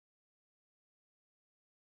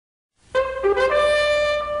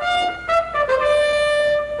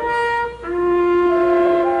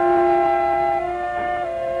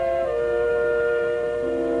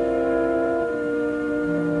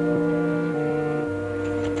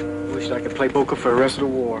I could play poker for the rest of the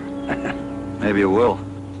war. Maybe it will.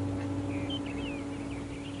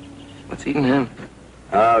 What's eating him?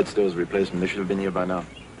 Oh, it's Stowe's replacement. They should have been here by now.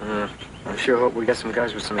 I sure hope we get some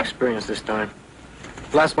guys with some experience this time.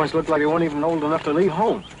 Last bunch looked like they weren't even old enough to leave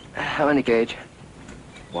home. How many, Gage?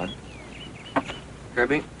 1.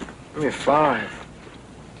 Kirby? Give me 5.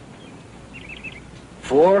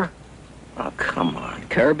 4? Oh, come on.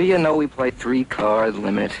 Kirby, you know we play 3-card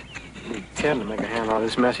limit. You need 10 to make a hand out of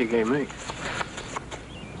this mess you gave me.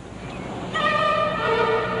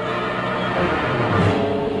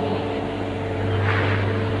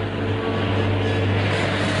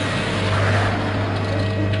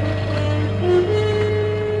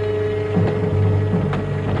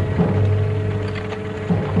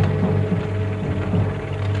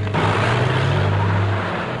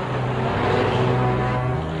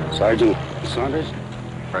 Sergeant Saunders?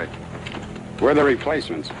 Right. Where are the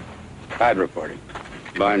replacements? Pad reporting.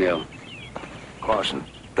 Barnhill. Caution.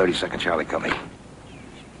 32nd Charlie coming.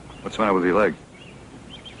 What's the matter with your leg?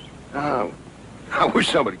 Oh, I wish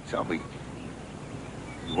somebody would tell me.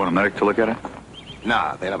 You want a medic to look at it?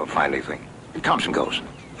 Nah, they never find anything. It comes and goes.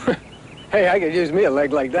 Hey, I could use me a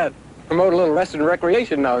leg like that. Promote a little rest and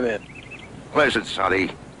recreation now and then. Listen,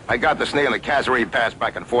 Sonny, I got the snail at Kasserine Pass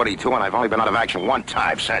back in 42, and I've only been out of action 1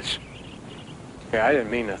 time since. Yeah, I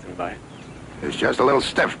didn't mean nothing by it. It's just a little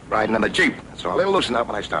stiff riding in the Jeep, so I'll loosen up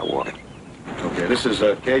when I start walking. Okay, this is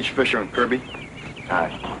Gage, Fisher, and Kirby.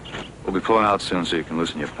 Hi. We'll be pulling out soon so you can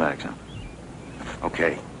loosen your packs, huh?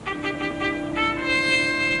 Okay.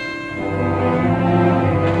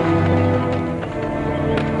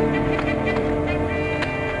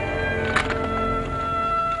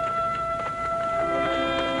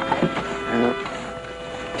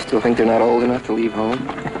 Still think they're not old enough to leave home?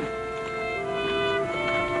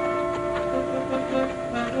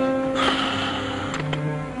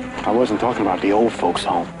 I wasn't talking about the old folks'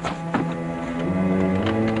 home.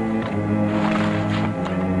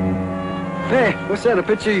 Hey, what's that, a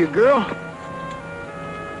picture of your girl?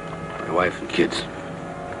 My wife and kids.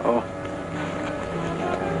 Oh.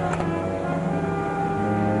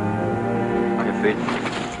 On your feet.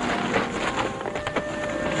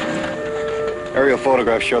 Aerial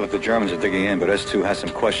photographs show that the Germans are digging in, but S2 has some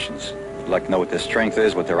questions. We'd like to know what their strength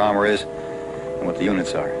is, what their armor is, and what the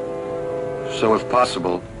units are. So, if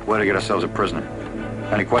possible, where to get ourselves a prisoner.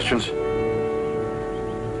 Any questions?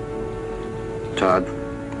 Todd,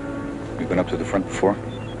 you've been up to the front before?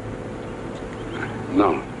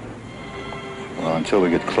 No. Well, until we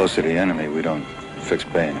get closer to the enemy, we don't fix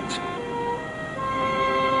bayonets.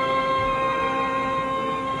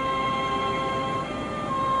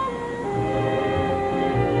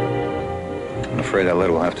 I'm afraid that lead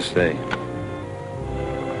will have to stay.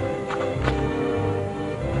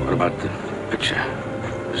 What about the picture?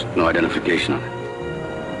 There's no identification on it.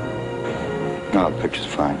 No, the picture's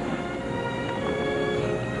fine.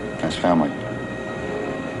 Nice family.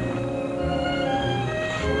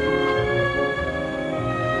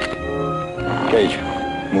 Gage,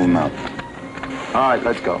 move him out. All right,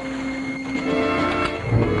 let's go.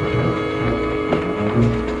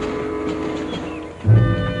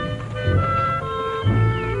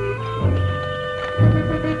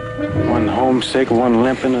 One homesick, one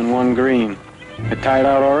limping, and one green. They're tired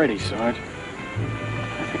out already, Sarge. I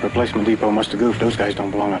think replacement depot must have goofed. Those guys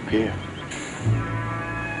don't belong up here.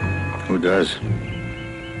 Who does?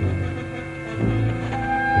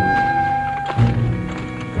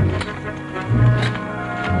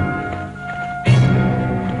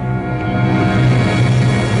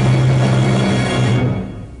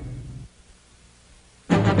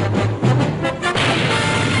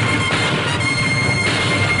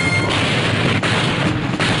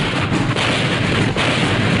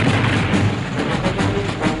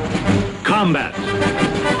 Combat.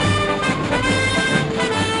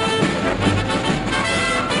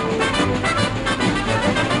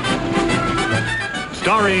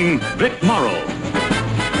 Starring Vic Morrow.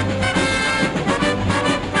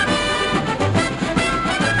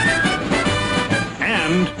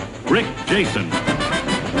 And Rick Jason.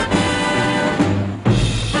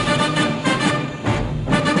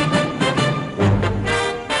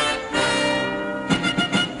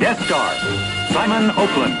 Guest star, Simon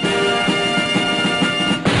Oakland.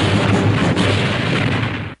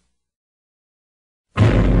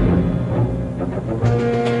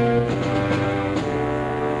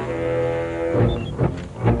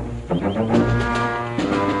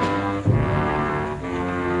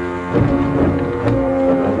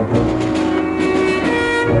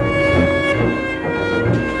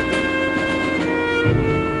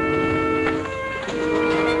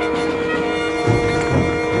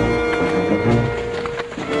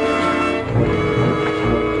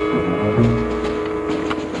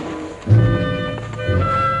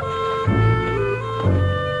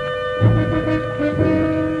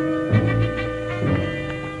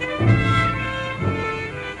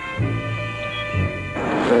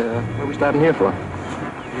 got him here for?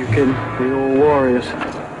 You kidding? The old warriors.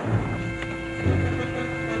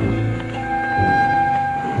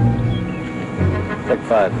 Take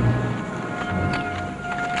 5.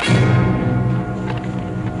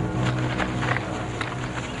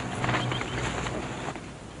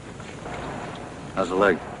 How's the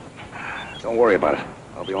leg? Don't worry about it.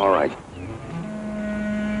 I'll be all right.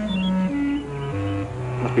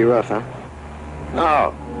 Must be rough, huh?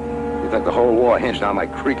 No. You think the whole war hinged on my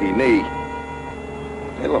creaky knee?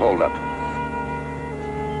 It'll hold up.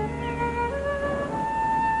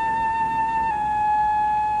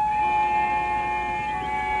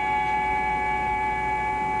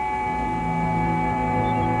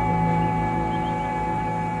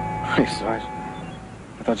 Hey, Sarge.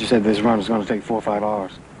 I thought you said this run was going to take 4 or 5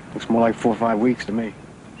 hours. Looks more like 4 or 5 weeks to me.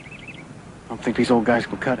 I don't think these old guys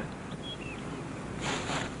can cut it.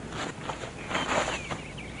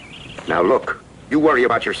 Now look, you worry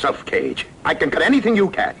about yourself, Cage. I can cut anything you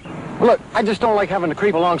can. Well, look, I just don't like having to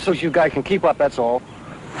creep along so you guys can keep up, that's all.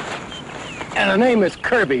 And her name is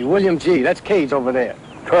Kirby, William G. That's Cage over there.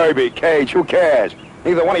 Kirby, Cage, who cares?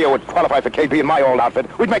 Neither one of you would qualify for KP in my old outfit.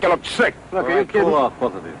 We'd make you look sick. Look, are you kidding? Cool off,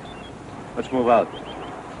 both of you. Let's move out.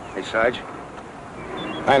 Hey, Sarge.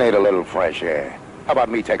 I need a little fresh air. How about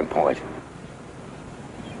me taking point?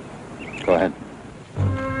 Go ahead.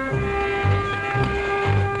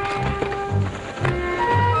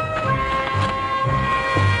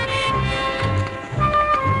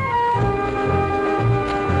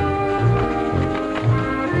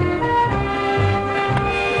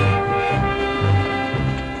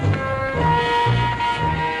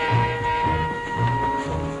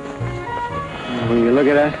 When you look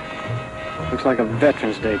at that, looks like a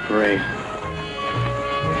Veterans Day parade.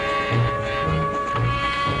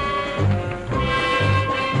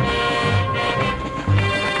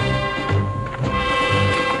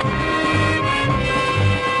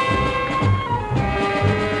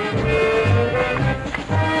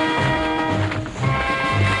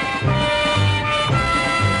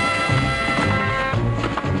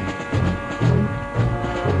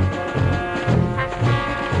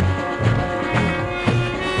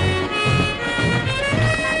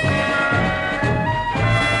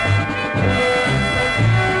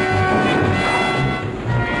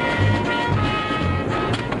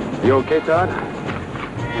 You okay, Todd?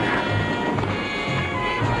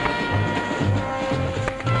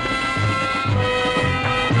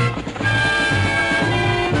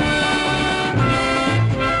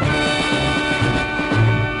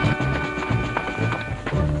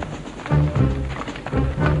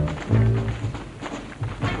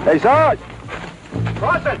 Hey, Sarge!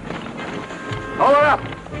 Cross it! Hold it up!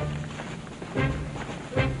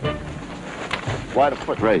 Why the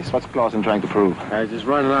foot race? What's Clausen trying to prove? Just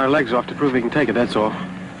running our legs off to prove he can take it, that's all.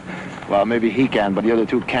 Well, maybe he can, but the other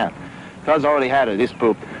two can't. Todd's already had it. He's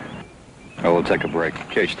pooped. Oh, we'll take a break.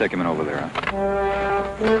 Cage, take him in over there, huh?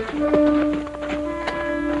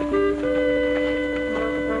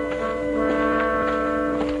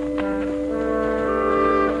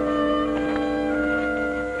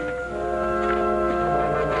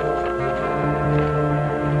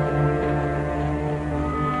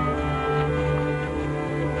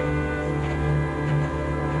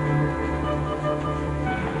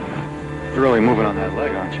 You're really moving on that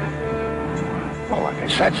leg, aren't you? Well, like I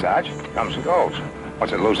said, Sarge, comes and goes.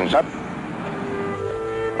 What's it, losing something?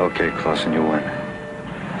 Okay, Clausen, you win.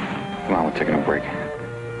 Come on, we're taking a break.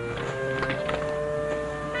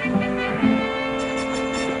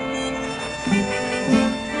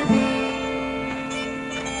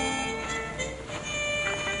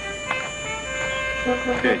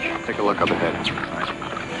 Cage, take a look up ahead.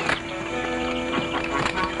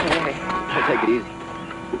 Hey, take it easy.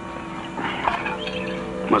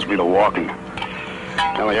 Must be the walking.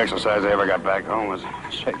 The only exercise I ever got back home was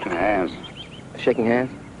shaking hands. Shaking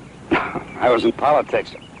hands? I was in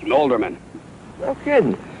politics, an alderman. No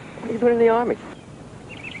kidding. What are you doing in the Army?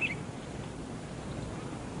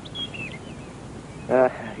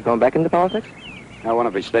 You going back into politics? I want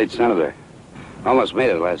to be state senator. Almost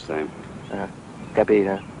made it last time. Got beat,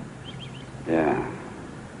 huh? Yeah,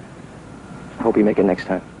 Hope you make it next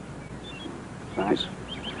time. nice.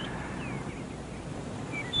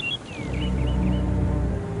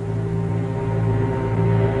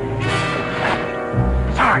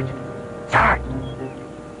 Sarge! Sarge!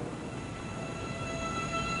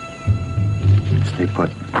 Stay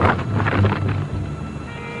put.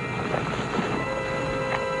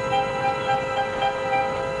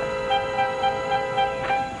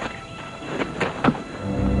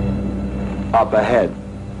 Up ahead.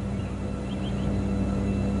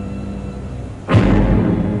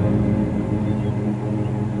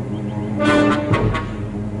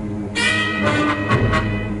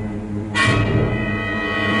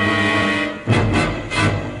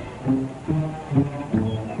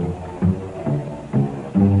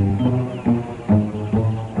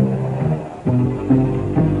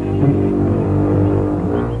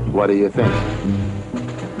 What do you think?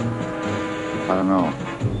 I don't know.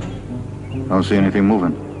 I don't see anything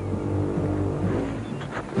moving.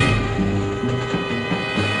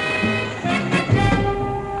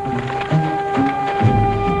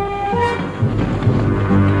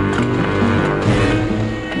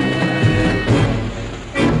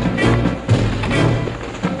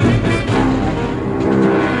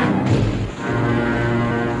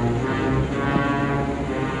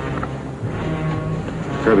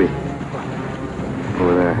 Kirby.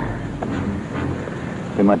 Over there.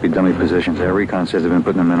 They might be dummy positions. Their recon says they've been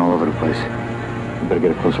putting them in all over the place. We better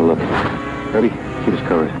get a closer look. Kirby, keep us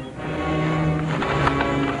covered.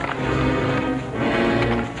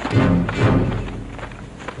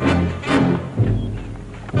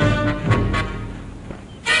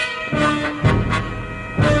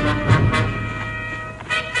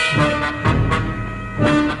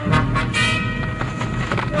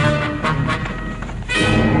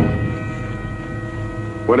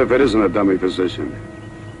 What if it isn't a dummy position?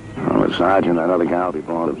 Oh, Sergeant, that other guy will be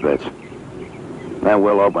blown to bits. Then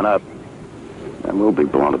we'll open up, and we'll be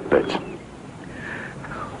blown to bits.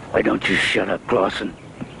 Why don't you shut up, Clausen?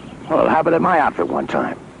 Well, it happened at my outfit one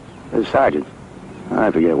time. The sergeant, I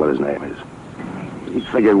forget what his name is. He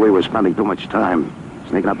figured we were spending too much time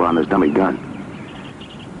sneaking up on this dummy gun.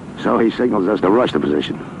 So he signals us to rush the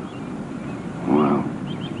position. Well,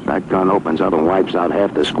 that gun opens up and wipes out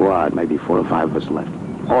half the squad, maybe 4 or 5 of us left.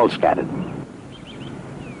 All scattered.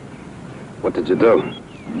 What did you do?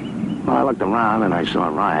 Well, I looked around and I saw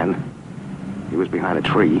Ryan. He was behind a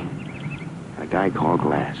tree. And a guy called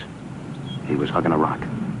Glass. He was hugging a rock.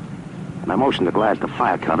 And I motioned to Glass to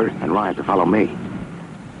fire cover and Ryan to follow me.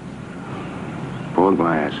 Poor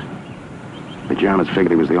Glass. The Germans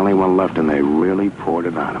figured he was the only one left and they really poured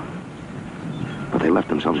it on him. But they left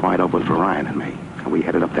themselves wide open for Ryan and me. And we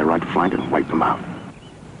headed up their right flank and wiped them out.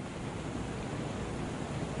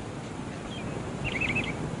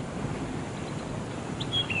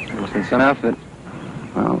 It's an outfit.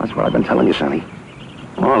 Well, that's what I've been telling you, Sonny.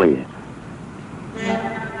 All of you.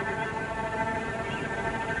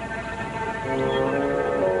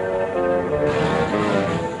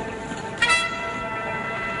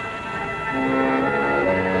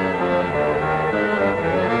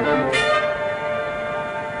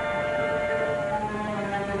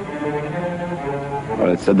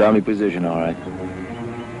 Well, it's a dummy position, all right.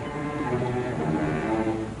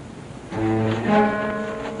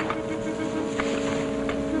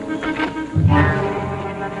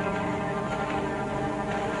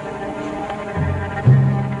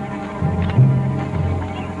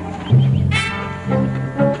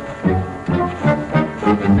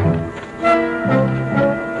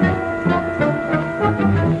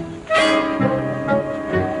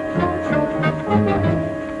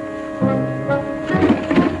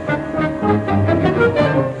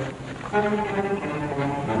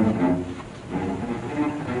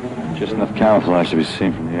 Just enough camouflage to be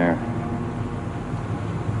seen from the air.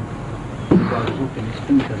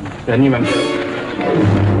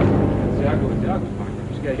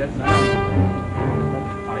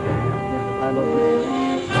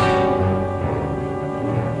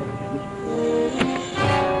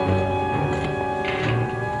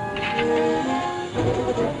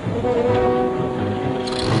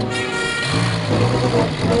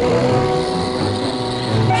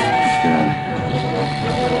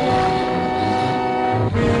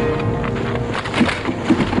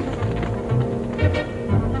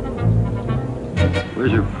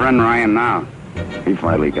 Where's your friend Ryan now? He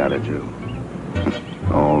finally got it, too.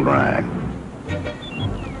 All right.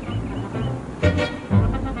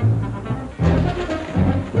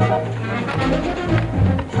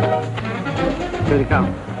 Here they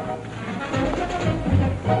come.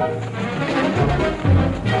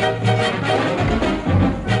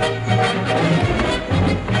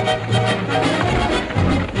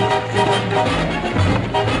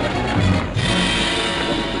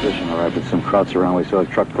 Position, all right, but some Krauts around. We saw a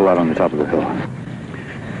truck pull out on the top of the hill.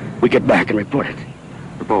 We get back and report it.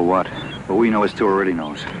 Report what? What we know is two already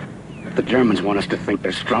knows. If the Germans want us to think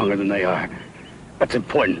they're stronger than they are, that's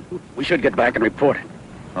important. We should get back and report it.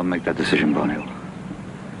 I'll make that decision, Bonehill.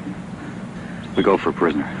 We go for a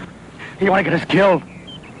prisoner. You want to get us killed?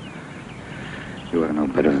 You ought to know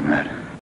better than that.